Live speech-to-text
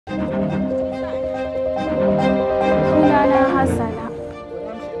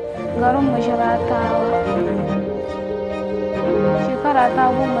garin Majiratawa. Shekara ta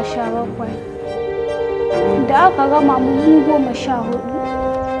 17. Da aka gama mu 14.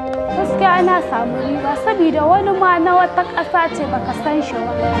 Gaskiya na samu riba saboda wani ma na wata ƙasa ce baka san shi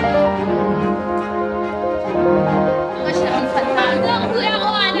ba.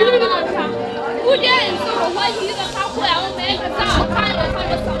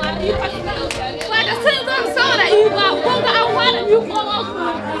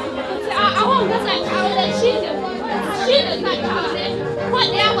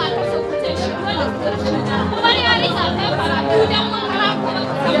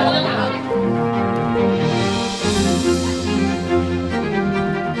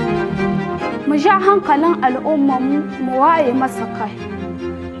 Mu ja hankalin al'ummarmu mu waye masa kai.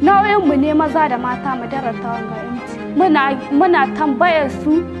 Nauyinmu ne maza da mata mu darata wanga yanci. Muna tambayar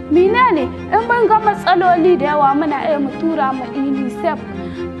su menene in mun ga matsaloli da yawa muna iya mu tura mu UNICEF.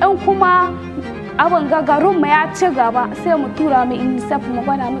 In kuma abin ga garinmu ya ci gaba sai mu tura mu UNICEF mu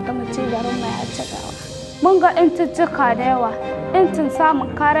gwada mata mu ce garinmu ya ci gaba. Mun ga incicika da yawa, incin samun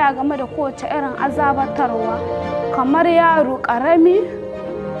kariya game da kowace irin azabatarwa kamar yaro ƙarami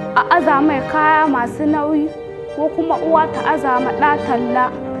a aza mai kaya masu nauyi ko kuma uwa ta aza ma ɗa talla.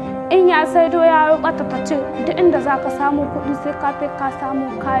 In ya saido ya ɓata ta ce duk inda za ka samu kuɗi sai ka kai ka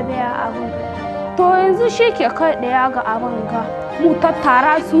samu ka biya abin. To yanzu shi ke kai ɗaya ga abin ga mu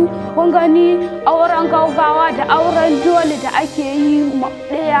tattara su kun gani auren gaugawa da auren dole da ake yi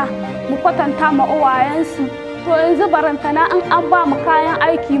ɗaya mu kwatanta ma uwayensu. To yanzu barantana in an ba mu kayan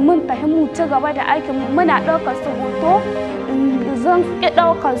aiki mun tafi mu ci gaba da aikin muna ɗaukar su hoto zan ƙi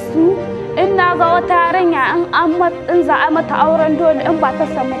ɗaukar su. In na ga wata yarinya in za a mata auren dole in ba ta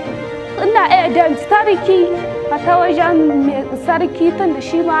samu ina iya da sarki ka ta wajen mai sarki tun da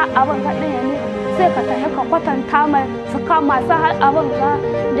shi ma abin haɗin ya ne sai ka tafi ka kwatanta mai su kama su abin ga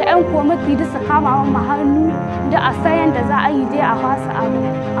da 'yan kwamiti da su kama ma hannu da a sayan da za a yi dai a fasa abin.